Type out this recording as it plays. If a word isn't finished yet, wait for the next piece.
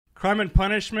crime and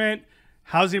punishment,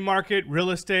 housing market, real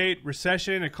estate,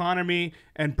 recession, economy,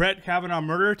 and Brett Kavanaugh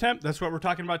murder attempt. That's what we're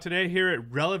talking about today here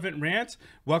at Relevant Rants.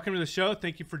 Welcome to the show.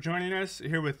 Thank you for joining us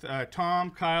here with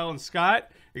Tom, Kyle, and Scott.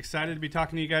 Excited to be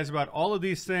talking to you guys about all of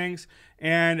these things.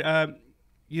 And,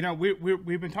 you know,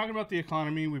 we've been talking about the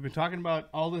economy. We've been talking about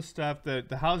all this stuff,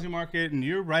 the housing market, and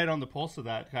you're right on the pulse of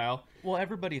that, Kyle. Well,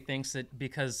 everybody thinks that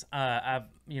because I'm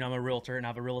a realtor and I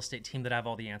have a real estate team that I have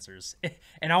all the answers.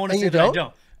 And I want to say that I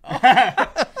don't.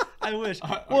 I wish.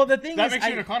 Well, the thing that is, makes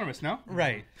you an economist, no?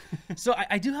 Right. So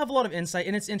I do have a lot of insight,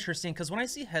 and it's interesting because when I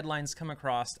see headlines come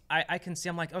across, I can see,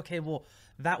 I'm like, okay, well,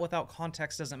 that without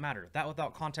context doesn't matter. That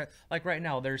without context, like right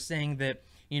now, they're saying that,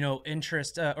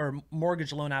 interest or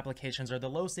mortgage loan applications are the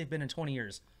lowest they've been in 20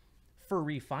 years. For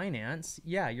refinance,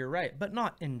 yeah, you're right, but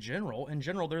not in general. In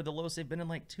general, they're the lowest they've been in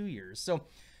like 2 years. So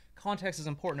context is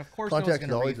important. Of course, context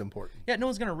is always important. Yeah, no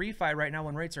one's going to refi right now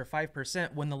when rates are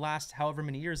 5% when the last however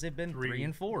many years they've been 3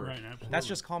 and 4. Right, absolutely. That's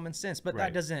just common sense, but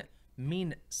that doesn't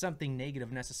mean something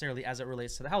negative necessarily as it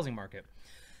relates to the housing market.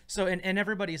 So, and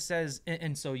everybody says,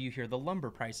 and so you hear the lumber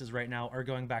prices right now are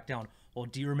going back down. Well,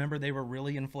 do you remember they were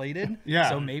really inflated? Yeah.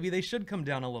 So maybe they should come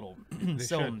down a little.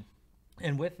 Should.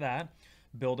 And with that,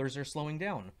 builders are slowing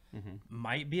down.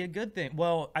 Might be a good thing.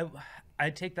 Well, I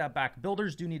take that back.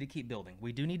 Builders do need to keep building.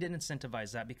 We do need to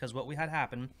incentivize that because what we had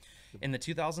happen in the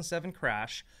 2007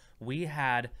 crash, we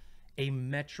had a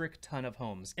metric ton of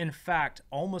homes. In fact,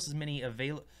 almost as many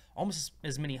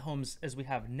homes as we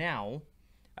have now.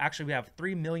 Actually, we have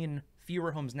 3 million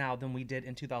fewer homes now than we did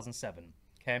in 2007.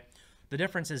 Okay, the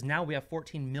difference is now we have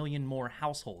 14 million more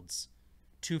households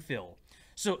to fill.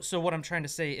 So what I'm trying to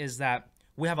say is that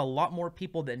we have a lot more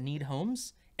people that need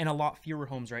homes and a lot fewer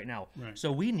homes right now. Right.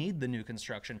 So we need the new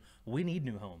construction. We need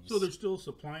new homes. So there's still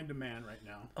supply and demand right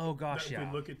now. Oh gosh, If yeah.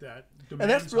 we look at that, And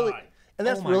demand's that's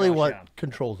really high. what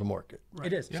controls the market. Right.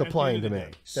 It is. Yeah, Supply at and the end of the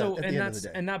demand. day. So at the end of the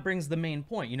day. and that brings the main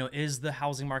point. Is the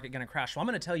housing market going to crash? Well, I'm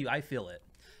going to tell you, I feel it.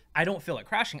 I don't feel it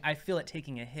crashing. I feel it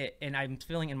taking a hit, and I'm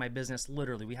feeling in my business.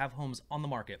 Literally, we have homes on the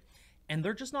market, and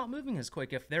they're just not moving as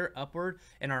quick. If they're upward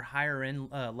in our higher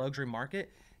end luxury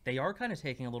market, they are kind of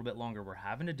taking a little bit longer. We're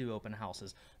having to do open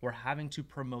houses. We're having to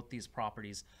promote these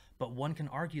properties. But one can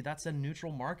argue that's a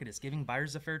neutral market. It's giving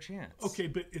buyers a fair chance. Okay,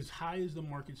 but as high as the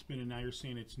market's been, and now you're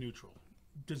saying it's neutral.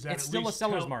 Does that It's at still a least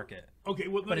seller's tell- market. Okay,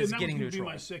 well, but and it's that getting was gonna be neutral.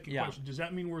 my second Yeah. question. Does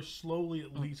that mean we're slowly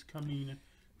at least coming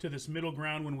to this middle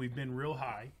ground when we've been real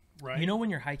high, right? When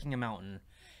you're hiking a mountain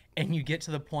and you get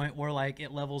to the point where like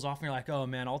it levels off and you're like, oh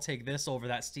man, I'll take this over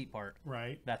that steep part.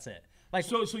 Right. That's it. Like,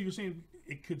 So you're saying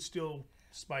it could still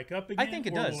spike up again? I think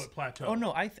it or does. Will it plateau? Oh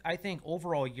no, I think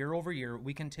overall year over year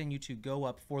we continue to go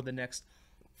up for the next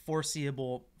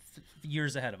foreseeable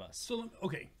years ahead of us. So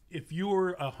okay, if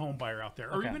you're a home buyer out there,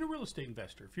 or Okay. even a real estate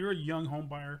investor, if you're a young home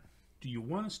buyer, do you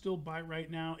want to still buy right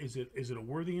now? Is it a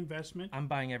worthy investment? I'm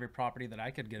buying every property that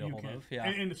I could get a hold of. Yeah,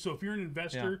 And so if you're an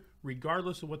investor,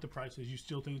 regardless of what the price is, you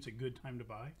still think it's a good time to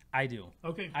buy? I do.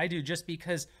 Okay. I do, just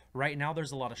because right now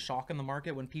there's a lot of shock in the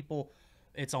market when people.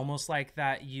 It's almost like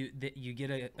that you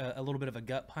get a little bit of a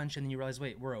gut punch and then you realize,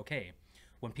 wait, we're okay.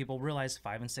 When people realize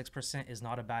 5 and 6% is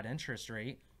not a bad interest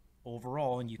rate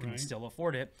overall and you can still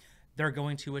afford it, they're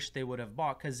going to wish they would have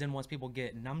bought, because then once people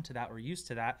get numb to that or used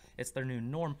to that, it's their new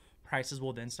norm. Prices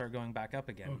will then start going back up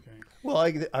again. Okay.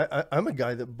 Well, I'm a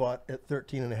guy that bought at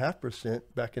 13.5%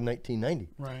 back in 1990.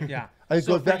 Right. Yeah. It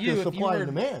So goes for back you, to if you supply and heard-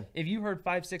 demand. If you heard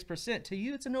 5-6%, to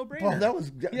you it's a no-brainer. Well, that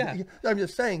was. Yeah. I'm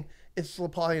just saying it's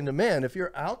supply and demand. If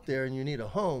you're out there and you need a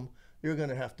home, you're going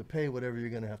to have to pay whatever you're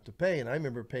going to have to pay. And I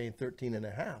remember paying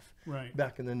 13.5 Right.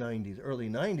 back in the 90s, early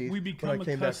 90s. We become when I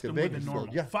came back to accustomed with the Bakersfield.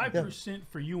 normal. Yeah. 5%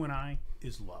 for you and I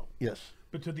is low. Yes.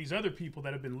 But to these other people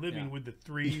that have been living with the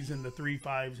 3s and the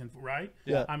 3.5s and right?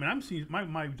 Yeah. I mean, I'm seeing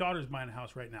my daughter's buying a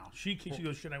house right now. She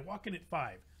goes, should I walk in at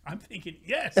 5? I'm thinking,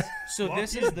 yes. So Walk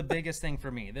this in. is the biggest thing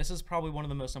for me. This is probably one of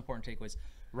the most important takeaways.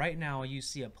 Right now, you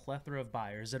see a plethora of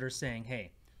buyers that are saying,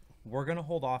 hey, we're going to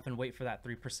hold off and wait for that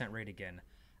 3% rate again.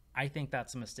 I think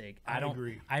that's a mistake. I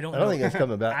agree. I don't I don't know, think it's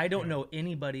coming back. I don't know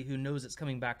anybody who knows it's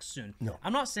coming back soon. No.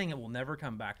 I'm not saying it will never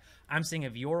come back. I'm saying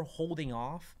if you're holding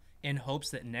off in hopes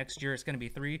that next year it's going to be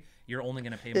 3, you're only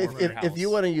going to pay more for your house. If you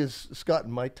want to use Scott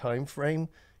and my time frame,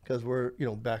 because we're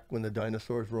back when the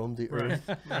dinosaurs roamed the earth.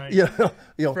 Right. you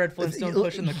know, Fred Flintstone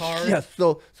pushing the car. Yes.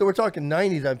 So we're talking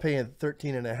 90s. I'm paying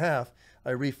 13.5.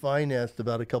 I refinanced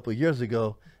about a couple of years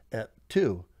ago at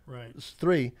 2. Right. It's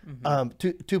 3.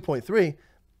 2.3.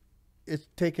 It's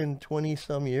taken 20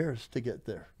 some years to get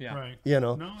there. Yeah. Right. You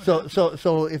know. No,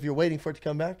 So if you're waiting for it to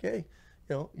come back, hey,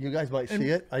 You know, you guys might see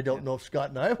it. I don't know if Scott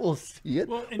and I will see it.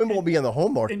 Well, We won't be in the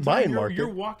home market, And buying you're, market. You're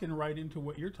walking right into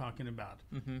what you're talking about.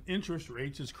 Interest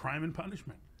rates is crime and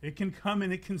punishment. It can come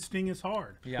and it can sting us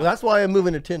hard. Yeah. Well, that's why I'm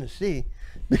moving to Tennessee,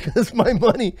 because my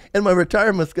money and my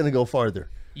retirement's going to go farther.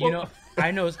 You know,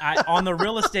 I know on the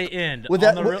real estate end. With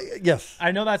on that, the yes.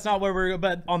 I know that's not where we're,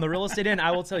 but on the real estate end,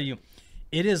 I will tell you,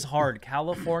 it is hard.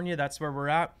 California, that's where we're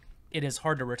at. It is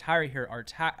hard to retire here.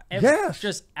 Yes.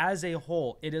 Just as a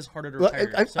whole, it is harder to Well,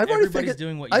 retire. I've So already everybody's figured.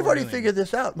 doing what I've you're already doing. figured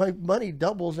this out. My money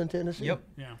doubles in Tennessee. Yep.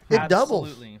 Yeah. It doubles.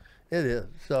 Absolutely. It is.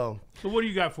 So, So what do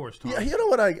you got for us, Tom? yeah, you know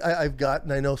what I've got,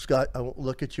 and I know, Scott, I won't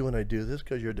look at you when I do this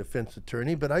because you're a defense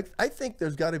attorney, but I think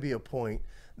there's got to be a point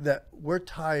that we're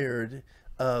tired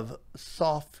of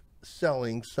soft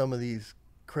selling some of these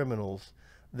criminals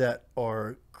that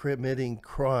are committing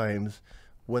crimes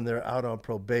when they're out on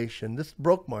probation. This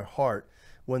broke my heart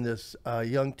when this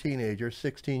young teenager,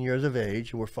 16 years of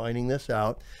age, we're finding this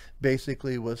out,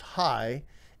 basically was high,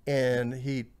 and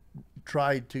he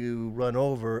tried to run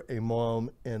over a mom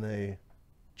and a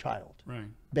child, Right.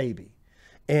 baby.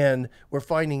 and we're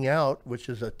finding out, which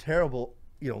is a terrible,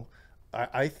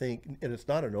 I think, and it's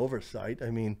not an oversight. I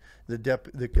mean, the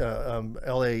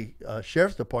L.A.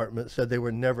 Sheriff's Department said they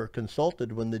were never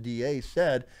consulted when the DA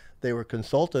said they were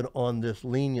consulted on this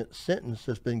lenient sentence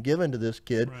that's been given to this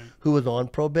kid Right. who was on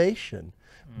probation.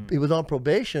 He was on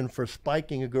probation for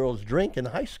spiking a girl's drink in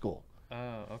high school.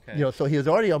 Oh, okay. So he was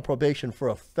already on probation for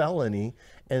a felony,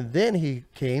 and then he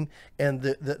came, and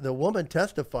the woman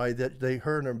testified that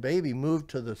her and her baby moved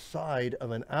to the side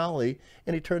of an alley,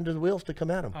 and he turned his wheels to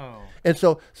come at him. Oh. And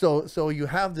so you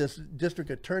have this district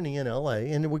attorney in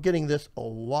L.A., and we're getting this a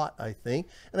lot, I think.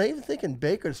 And I even think in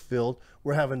Bakersfield,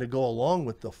 we're having to go along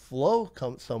with the flow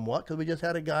somewhat, because we just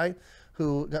had a guy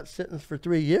who got sentenced for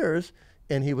 3 years,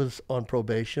 and he was on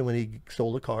probation when he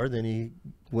sold a car. Then he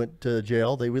went to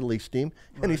jail. They released him,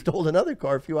 and he stole another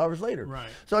car a few hours later. Right.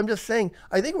 So I'm just saying,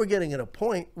 I think we're getting at a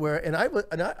point where, and I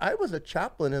was a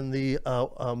chaplain in the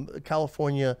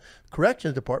California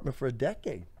Corrections Department for a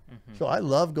decade. So I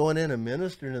love going in and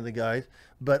ministering to the guys,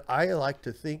 but I like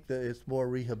to think that it's more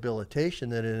rehabilitation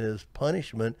than it is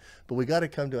punishment. But we got to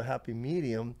come to a happy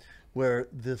medium where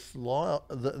this law,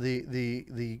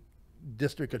 the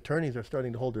district attorneys are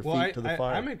starting to hold their feet to the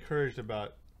fire. I'm encouraged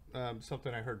about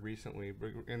something I heard recently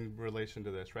in relation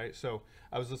to this, right? So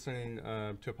I was listening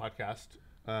to a podcast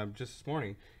just this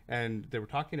morning, and they were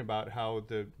talking about how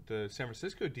the San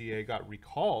Francisco DA got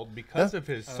recalled because of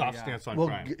his soft stance on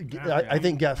crime. I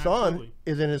think Gasson Absolutely.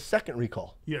 is in his second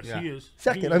recall. Yes, Yeah. he is.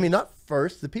 Second, He I is. mean, not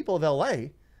first. The people of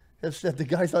L.A. have said the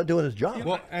guy's not doing his job.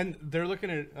 Well, and they're looking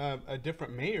at a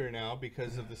different mayor now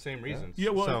because of the same reasons.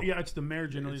 Yeah, well, So- yeah, it's the mayor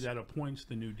generally that appoints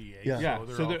the new DA. Yeah. Yeah, so all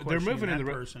they're questioning moving in that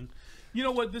the person. You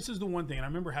know what? This is the one thing, and I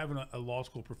remember having a law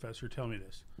school professor tell me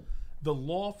this. The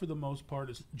law, for the most part,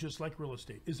 is just like real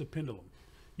estate, is a pendulum.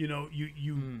 You know,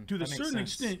 you to the that makes certain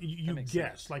sense. extent, you That makes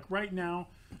guess. sense. Like right now,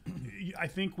 I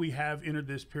think we have entered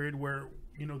this period where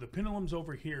the pendulum's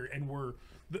over here, and we're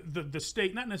the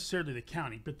state, not necessarily the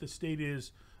county, but the state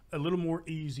is a little more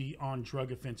easy on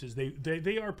drug offenses.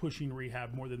 They are pushing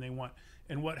rehab more than they want.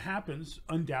 And what happens,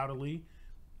 undoubtedly,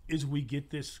 is we get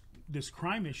this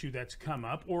crime issue that's come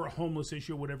up, or a homeless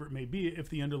issue, whatever it may be, if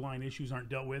the underlying issues aren't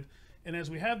dealt with. And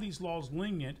as we have these laws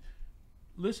lenient,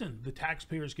 listen, the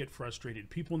taxpayers get frustrated.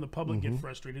 People in the public get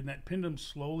frustrated, and that pendulum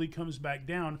slowly comes back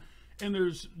down. And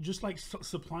there's just like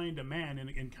supply and demand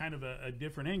in kind of a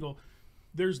different angle.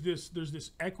 There's this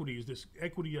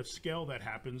equity of scale that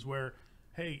happens where,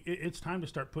 hey, it's time to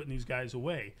start putting these guys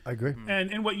away. I agree.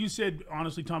 And what you said,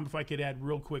 honestly, Tom, if I could add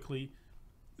real quickly,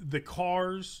 the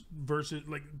cars versus,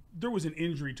 like, there was an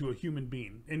injury to a human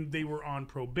being, and they were on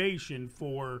probation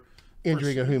for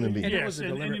Injuring a human being. And it Yes, was a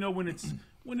and deliberate-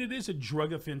 when it is a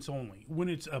drug offense only, when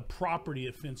it's a property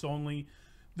offense only,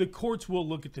 the courts will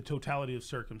look at the totality of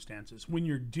circumstances. When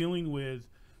you're dealing with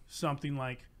something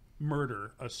like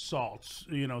murder, assaults,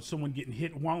 someone getting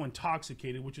hit while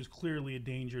intoxicated, which is clearly a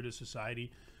danger to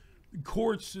society.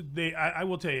 Courts, I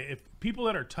will tell you, if people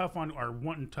that are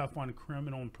wanting tough on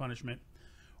criminal and punishment,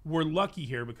 we're lucky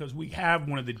here because we have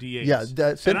one of the DAs. Yeah, and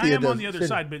I Cynthia am on does- the other Cindy-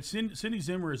 side, but Cindy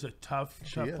Zimmer is a tough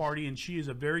is. party, and she is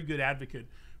a very good advocate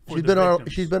for She's the been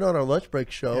victims. she's been on our lunch break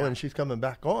show, Yeah. and she's coming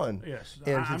back on. Yes,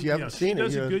 And since you haven't seen she it,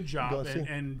 does a good go job, and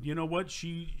see. and you know what?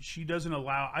 She doesn't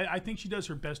allow. I think she does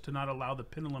her best to not allow the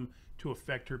pendulum to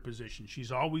affect her position.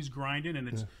 She's always grinding,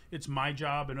 and it's my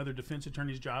job and other defense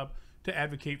attorney's job to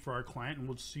advocate for our client, and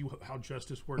we'll see how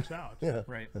justice works out. Yeah.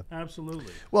 Right.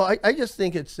 Absolutely. Well, I just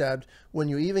think it's sad when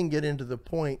you even get into the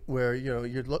point where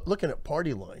you're looking at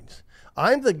party lines.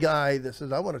 I'm the guy that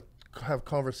says I want to have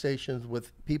conversations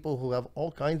with people who have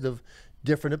all kinds of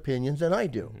different opinions than I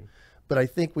do. But I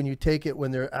think when you take it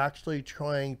when they're actually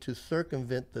trying to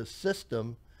circumvent the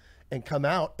system and come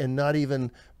out and not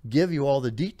even give you all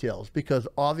the details, because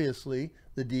obviously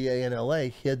the DA in LA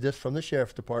hid this from the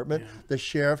sheriff's department. The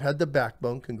sheriff had the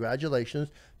backbone, congratulations,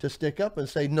 to stick up and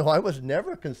say, no, I was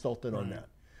never consulted on that.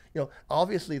 You know,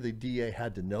 obviously the DA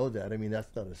had to know that. I mean,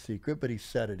 that's not a secret, but he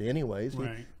said it anyways.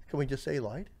 Can we just say he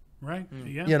lied? Right.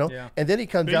 Yeah. You know, and then he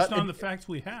comes based out on the facts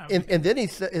we have, and then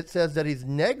it says that he's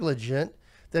negligent,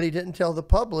 that he didn't tell the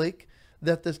public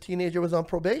that this teenager was on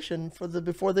probation for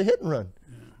before the hit and run.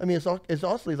 I mean, it's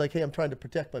also like, hey, I'm trying to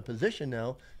protect my position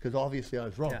now because obviously I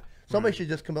was wrong. Somebody should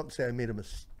just come up and say I made a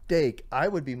mistake. I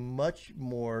would be much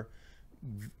more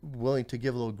willing to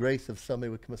give a little grace if somebody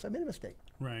would come and say I made a mistake.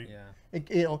 Right. Yeah. And,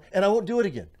 you know, and I won't do it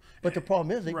again. But the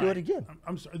problem is they do it again.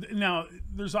 I'm sorry. Now,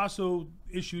 there's also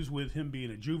issues with him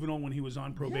being a juvenile when he was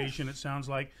on probation. It sounds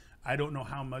like. I don't know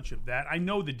how much of that. I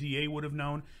know the DA would have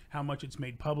known how much it's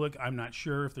made public. I'm not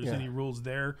sure if there's any rules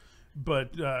there.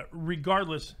 But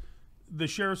regardless, the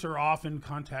sheriffs are often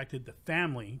contacted. The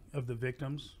family of the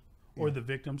victims or the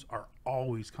victims are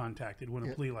always contacted when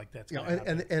a plea like that's going to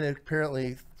happen. And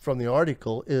apparently from the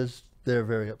article is they're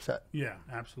very upset. Yeah,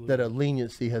 absolutely. That a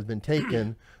leniency has been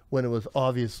taken when it was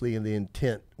obviously and the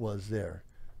intent was there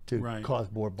to cause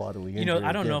more bodily injury. You know,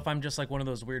 I don't know if I'm just like one of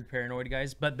those weird paranoid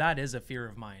guys, but that is a fear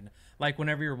of mine. Like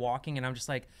whenever you're walking and I'm just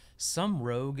like, some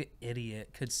rogue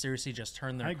idiot could seriously just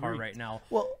turn their car right now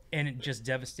and it just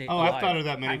devastate Oh, I've thought of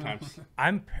that many times.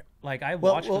 I'm like, I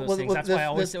watch for those things. That's why I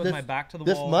always sit with my back to the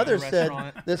wall.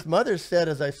 This mother said,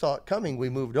 as I saw it coming, we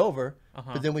moved over,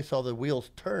 but then we saw the wheels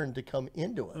turn to come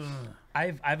into us.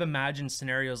 I've imagined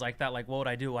scenarios like that. Like, what would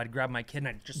I do? I'd grab my kid and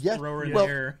I'd just throw her in well,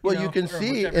 there. Well, you can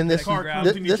see in this car comes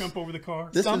and you jump over the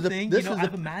car. Something.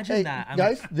 I've imagined that.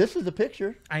 Guys, this is a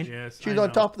picture. She's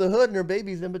on top of the hood and her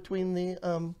baby's in between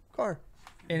the car.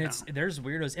 And there's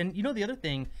weirdos. And you know the other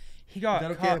thing, he got Is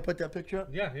that okay caught. to put that picture up?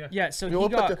 Yeah. So we'll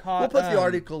he got caught. We'll put the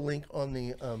article link on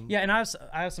the. Yeah, and I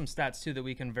have some stats too that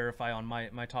we can verify on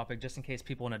my topic, just in case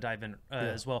people want to dive in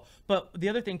as well. But the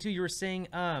other thing too, you were saying,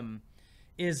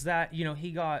 is that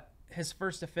he got his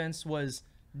first offense was,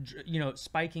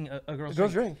 spiking a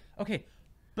girl's drink. Okay.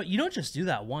 But you don't just do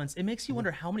that once. It makes you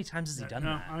wonder how many times has he done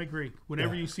that. No, I agree.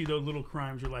 Whenever you see those little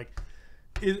crimes, you're like,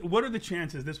 what are the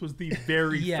chances this was the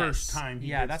very first time he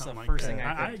did that's the something first like thing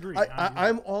that? I I agree.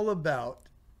 I'm all about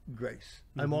grace.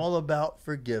 I'm all about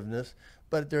forgiveness,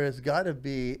 but there has got to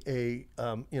be a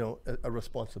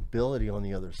responsibility on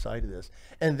the other side of this.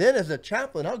 And then as a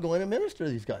chaplain, I'll go in and minister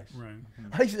to these guys.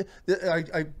 Right.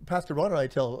 Pastor Ron and I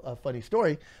tell a funny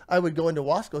story. I would go into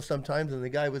Wasco sometimes, and the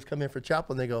guy was coming in for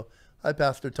chaplain. They go, "Hi,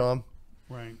 Pastor Tom.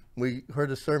 Right. We heard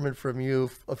a sermon from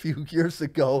you a few years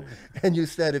ago, and you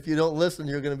said if you don't listen,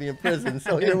 you're going to be in prison."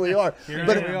 So here we are.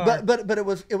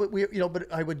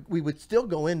 We would still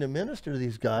go in to minister to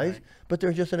these guys, but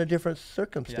they're just in a different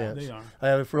circumstance. Yeah, they are. I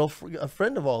have a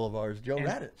friend of all of ours, Joe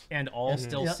Raditz, and all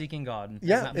still seeking God.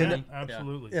 Yeah,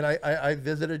 absolutely. And I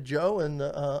visited Joe in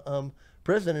the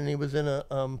prison, and he was in a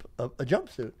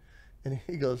jumpsuit, and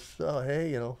he goes, "Oh,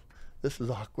 hey, this is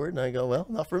awkward," and I go, "Well,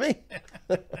 not for me."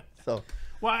 So.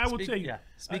 Well, I would say. Yeah.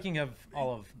 Speaking of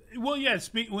all of. Well, yeah.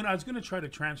 When I was going to try to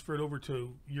transfer it over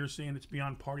to you're saying it's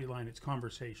beyond party line, it's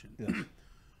conversation. Yeah.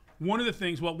 One of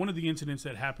the incidents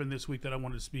that happened this week that I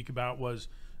wanted to speak about was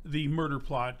the murder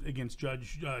plot against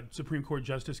Supreme Court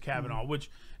Justice Kavanaugh, which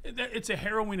it's a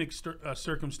harrowing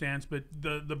circumstance. But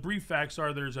the brief facts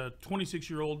are there's a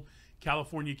 26-year-old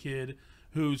California kid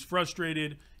who's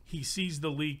frustrated. He sees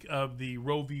the leak of the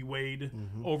Roe v. Wade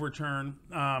overturn.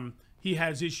 He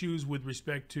has issues with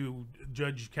respect to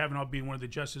Judge Kavanaugh being one of the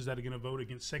justices that are going to vote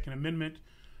against Second Amendment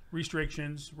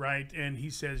restrictions, right? And he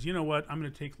says, you know what, I'm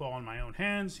going to take law in my own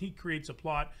hands. He creates a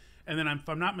plot. And then, if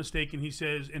I'm not mistaken, he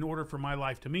says, in order for my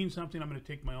life to mean something, I'm going to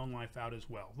take my own life out as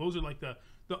well. Those are like the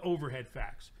overhead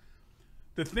facts.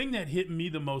 The thing that hit me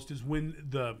the most is when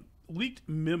the leaked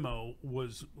memo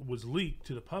was leaked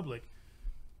to the public,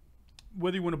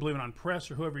 whether you want to blame it on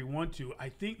press or whoever you want to, I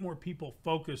think more people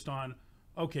focused on,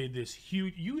 okay, this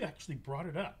huge, you actually brought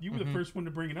it up. You were the first one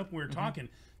to bring it up when we were talking.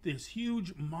 This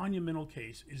huge monumental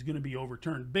case is going to be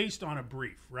overturned based on a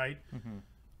brief, right?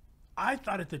 I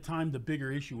thought at the time the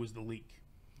bigger issue was the leak.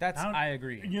 I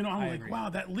agree. I'm like, wow,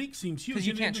 that leak seems huge. Because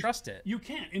you can't trust it. You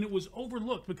can't. And it was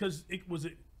overlooked because it was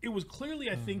clearly,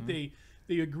 I think they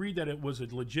agreed that it was a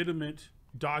legitimate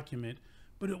document,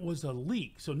 but it was a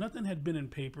leak. So nothing had been in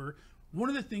paper. One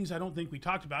of the things I don't think we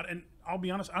talked about, and I'll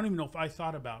be honest, I don't even know if I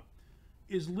thought about,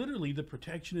 is literally the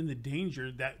protection and the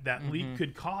danger that leak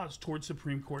could cause towards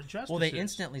Supreme Court justices. Well, they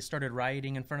instantly started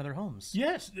rioting in front of their homes.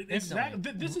 Yes,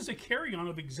 exactly. This is a carry-on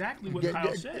of exactly what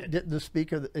Kyle said. Didn't the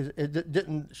speaker,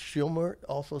 didn't Schumer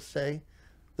also say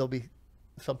there'll be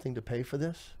something to pay for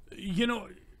this? You know,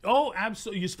 oh,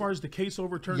 absolutely. As far as the case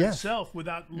overturned itself,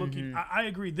 without looking, I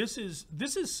agree. This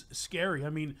is scary. I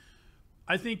mean,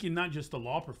 I think in not just the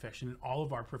law profession, in all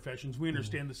of our professions, we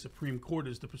understand the Supreme Court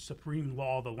is the supreme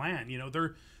law of the land. You know,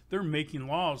 they're making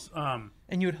laws. And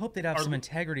you would hope they'd have some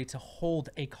integrity to hold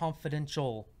a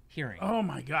confidential hearing. Oh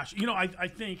my gosh. You know, I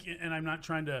think, and I'm not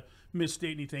trying to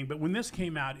misstate anything, but when this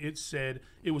came out, it said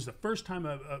it was the first time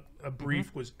a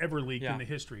brief was ever leaked in the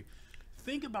history.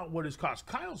 Think about what it's cost.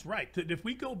 Kyle's right. That if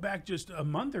we go back just a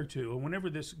month or two, and whenever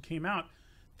this came out,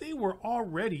 they were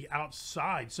already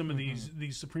outside some of these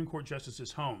Supreme Court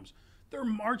justices' homes. They're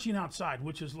marching outside,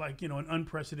 which is like, you know, an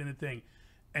unprecedented thing.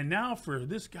 And now for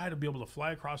this guy to be able to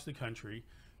fly across the country,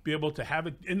 be able to have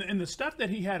it, and the stuff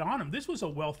that he had on him, this was a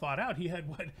well thought out. He had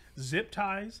zip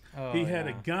ties. He had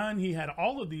a gun. He had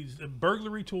all of these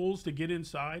burglary tools to get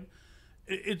inside.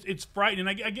 It's frightening.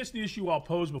 I guess the issue I'll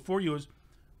pose before you is,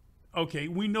 okay,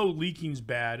 we know leaking's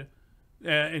bad.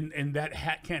 And that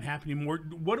can't happen anymore.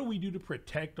 What do we do to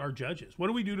protect our judges? What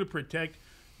do we do to protect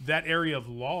that area of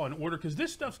law and order? Because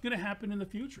this stuff's going to happen in the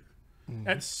future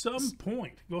at some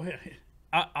point. Go ahead.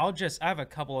 I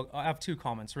have two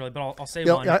comments really, but I'll say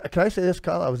one. Can I say this,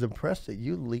 Kyle? I was impressed that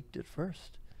you leaked it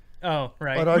first. Oh,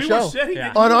 right. On our show.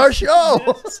 On our show.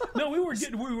 Yes. No, we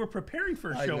were preparing for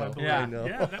a show. I believe. I know.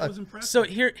 Yeah, that was impressive. So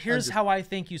here's how I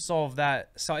think you solve that.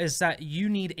 So is that you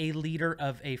need a leader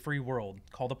of a free world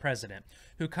called a president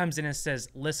who comes in and says,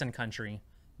 "Listen, country,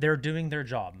 they're doing their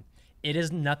job.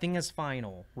 Nothing is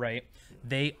final, right?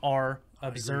 They are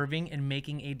observing and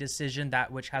making a decision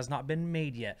that which has not been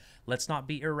made yet. Let's not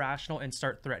be irrational and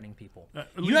start threatening people."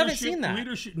 You haven't seen that.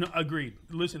 Leadership, no, agreed.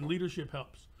 Listen, leadership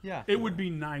helps. Yeah. It would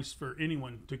be nice for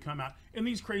anyone to come out in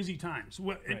these crazy times.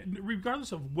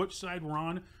 Regardless of which side we're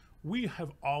on, we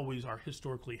have always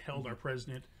historically held our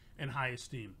president in high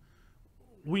esteem.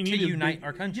 We need to unite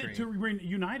our country. To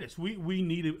unite us. We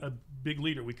need a big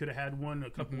leader. We could have had one a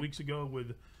couple weeks ago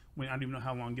when I don't even know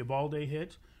how long Givalde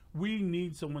hit. We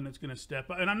need someone that's going to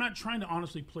step up. And I'm not trying to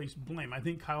honestly place blame. I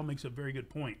think Kyle makes a very good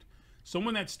point.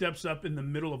 Someone that steps up in the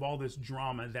middle of all this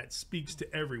drama, that speaks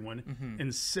to everyone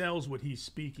and sells what he's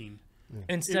speaking.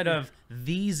 Instead of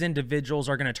these individuals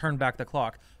are going to turn back the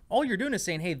clock. All you're doing is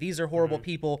saying, hey, these are horrible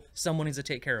people. Someone needs to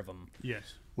take care of them.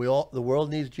 Yes. The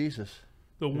world needs Jesus.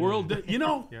 The world, you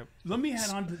know, let me add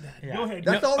on to that. Yeah. Go ahead.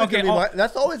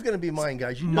 That's always going to be mine,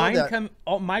 guys. You know that.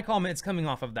 My comment's coming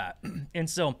off of that. And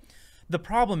so the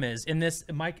problem is in this,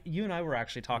 Mike, you and I were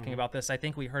actually talking about this. I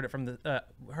think we heard it from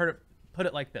put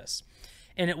it like this.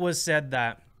 And it was said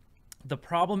that the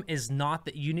problem is not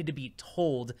that you need to be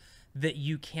told that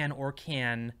you can or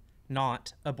can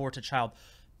not abort a child.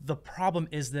 The problem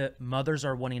is that mothers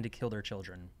are wanting to kill their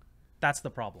children. That's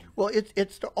the problem. Well,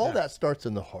 all that starts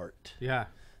in the heart. Yeah.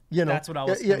 You know, that's what I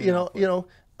was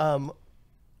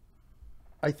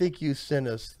I think you sent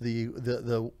us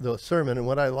the sermon, and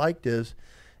what I liked is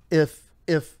if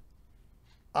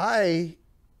I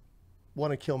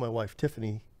want to kill my wife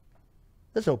Tiffany,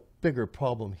 there's a bigger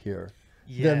problem here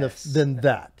than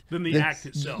that. Than the act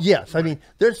itself. Yes, right. I mean,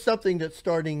 there's something that's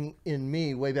starting in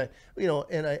me way back. You know,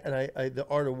 and I the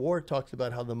Art of War talks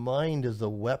about how the mind is the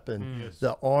weapon,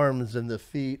 the arms and the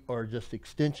feet are just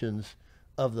extensions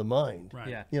of the mind. Right.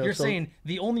 Yeah. You're saying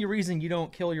the only reason you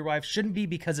don't kill your wife shouldn't be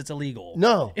because it's illegal.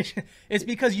 No. It's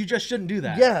because you just shouldn't do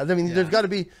that. Yeah. I mean, there's got to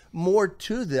be more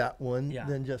to that one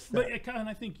than just that. But, and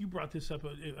I think you brought this up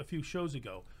a few shows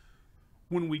ago.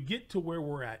 When we get to where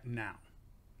we're at now,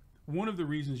 one of the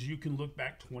reasons you can look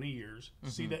back 20 years,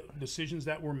 see that decisions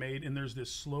that were made, and there's this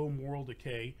slow moral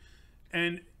decay.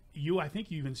 And I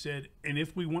think you even said, and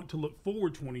if we want to look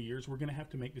forward 20 years, we're going to have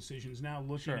to make decisions now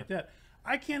looking at that.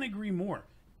 I can't agree more.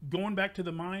 Going back to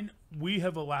the mind, we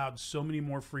have allowed so many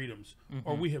more freedoms,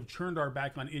 or we have turned our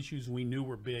back on issues we knew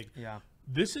were big. Yeah.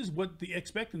 This is what the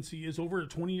expectancy is over a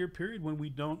 20-year period when we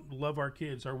don't love our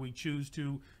kids, or we choose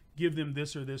to give them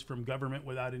this or this from government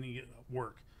without any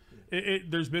work.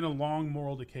 There's been a long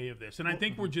moral decay of this. And I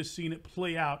think we're just seeing it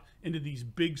play out into these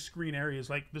big screen areas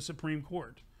like the Supreme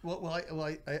Court.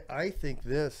 I think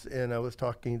this, and I was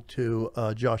talking to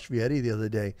Josh Vietti the other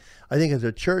day, I think as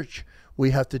a church,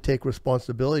 we have to take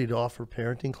responsibility to offer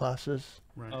parenting classes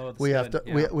Right. Oh, that's We have good.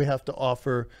 to Yeah. we have to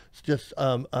offer just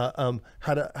how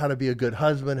to be a good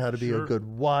husband, how to be a Sure. good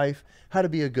wife, how to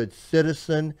be a good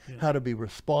citizen, how to be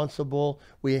responsible.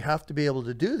 We have to be able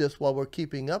to do this while we're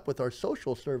keeping up with our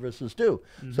social services too,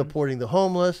 supporting the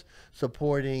homeless,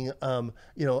 supporting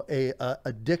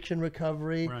addiction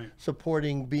recovery, Right.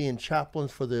 supporting being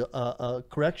chaplains for the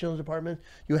correctional department.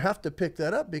 You have to pick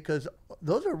that up because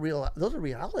those are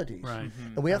realities, Right.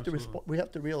 and we have Absolutely. we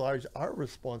have to realize our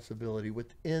responsibility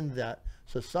within that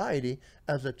society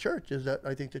as a church. Is that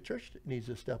I think the church needs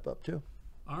to step up too.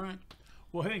 All right.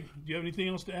 Well, hey, do you have anything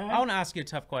else to add? I want to ask you a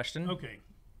tough question. Okay.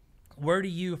 Where do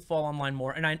you fall on line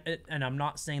more? And I'm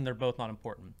not saying they're both not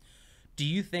important. Do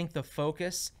you think the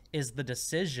focus is the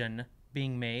decision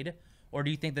being made, or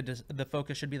do you think the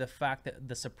focus should be the fact that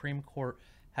the Supreme Court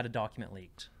had a document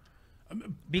leaked?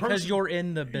 Because you're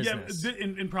in the business. Yeah,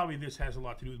 and probably this has a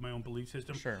lot to do with my own belief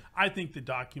system. Sure. I think the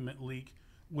document leak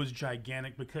was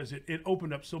gigantic because it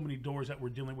opened up so many doors that we're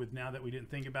dealing with now that we didn't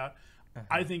think about.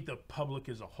 I think the public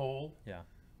as a whole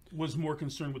was more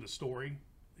concerned with the story,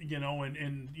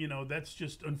 and that's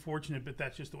just unfortunate, but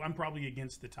that's just, I'm probably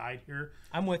against the tide here.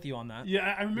 I'm with you on that.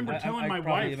 Yeah, I remember telling my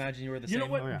probably wife. imagine you were the You know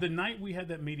same. what? Oh, yeah. The night we had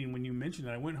that meeting, when you mentioned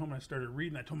it, I went home and I started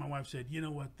reading. I told my wife, said, you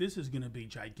know what? This is going to be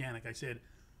gigantic. I said,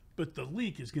 but the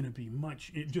leak is going to be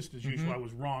just as usual. I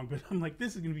was wrong, but I'm like,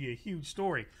 this is going to be a huge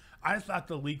story. I thought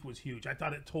the leak was huge. I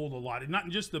thought it told a lot, and not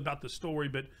just about the story,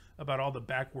 but about all the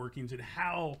back workings and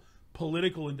how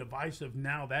political and divisive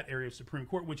now that area of Supreme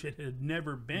Court, which it had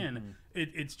never been.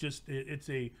 It's just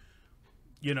a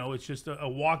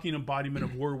walking embodiment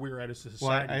of where we're at as a Well,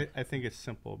 society. I think it's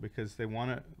simple because they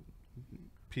want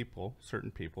to,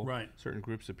 certain people, Right. certain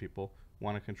groups of people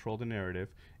want to control the narrative,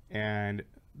 and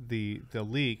the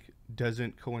leak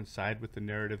doesn't coincide with the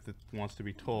narrative that wants to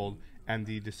be told, and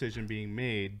the decision being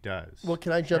made does. Well,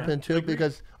 can I jump in too? agree.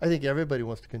 Because I think everybody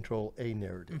wants to control a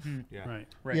narrative. yeah.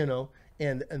 Right.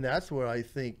 And that's where I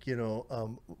think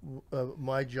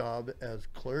my job as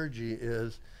clergy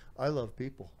is I love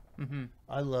people.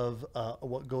 I love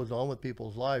what goes on with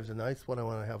people's lives, and that's what I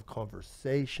want to have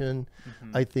conversation.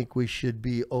 I think we should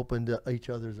be open to each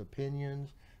other's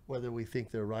opinions, whether we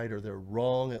think they're right or they're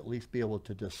wrong. At least be able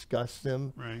to discuss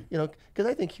them. Right. Because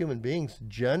I think human beings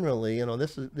generally,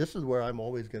 this is where I'm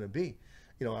always going to be.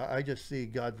 I just see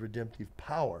God's redemptive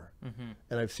power,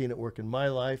 and I've seen it work in my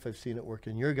life. I've seen it work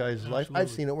in your guys' life. I've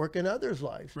Absolutely. seen it work in others'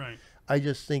 lives. Right. I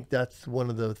just think that's one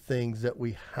of the things that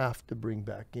we have to bring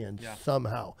back in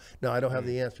somehow. Now, I don't have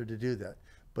the answer to do that,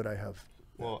 but I have.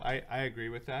 Well, I agree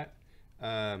with that,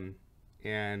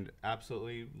 and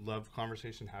absolutely love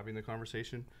conversation, having the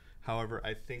conversation. However,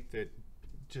 I think that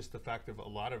just the fact of a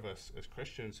lot of us as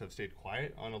Christians have stayed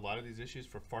quiet on a lot of these issues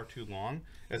for far too long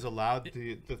has allowed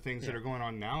the things that are going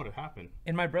on now to happen.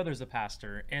 And my brother's a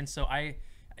pastor, and so I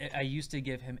used to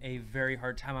give him a very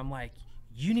hard time. I'm like,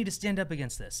 you need to stand up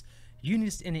against this. You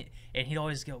need to, and he'd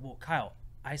always go, well, Kyle,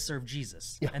 I serve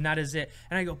Jesus, and that is it.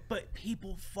 And I go, but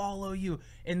people follow you,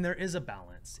 and there is a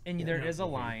balance, and there is a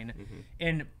line,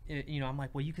 and I'm like,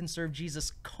 well, you can serve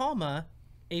Jesus, comma,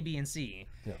 A, B, and C,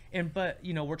 but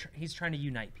he's trying to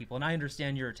unite people, and I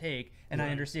understand your take, and I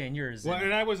understand yours. Well,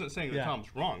 and I wasn't saying that Yeah.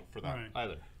 Tom's wrong for that Right.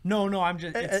 either. No, I'm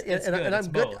just it's good. And It's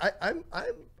I'm good. both.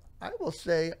 I will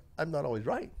say I'm not always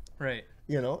right. Right.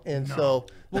 So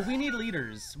Well, we need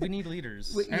leaders. We need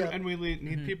leaders. And we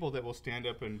need people that will stand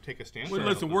up and take a stand. Well, for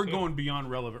listen, us, we're too. going beyond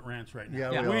relevant rants right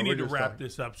now. Yeah, we we are. need We're to just wrap talking.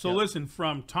 this up. So listen,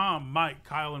 from Tom, Mike,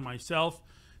 Kyle, and myself,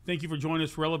 thank you for joining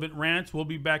us for Relevant Rants. We'll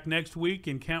be back next week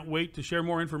and can't wait to share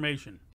more information.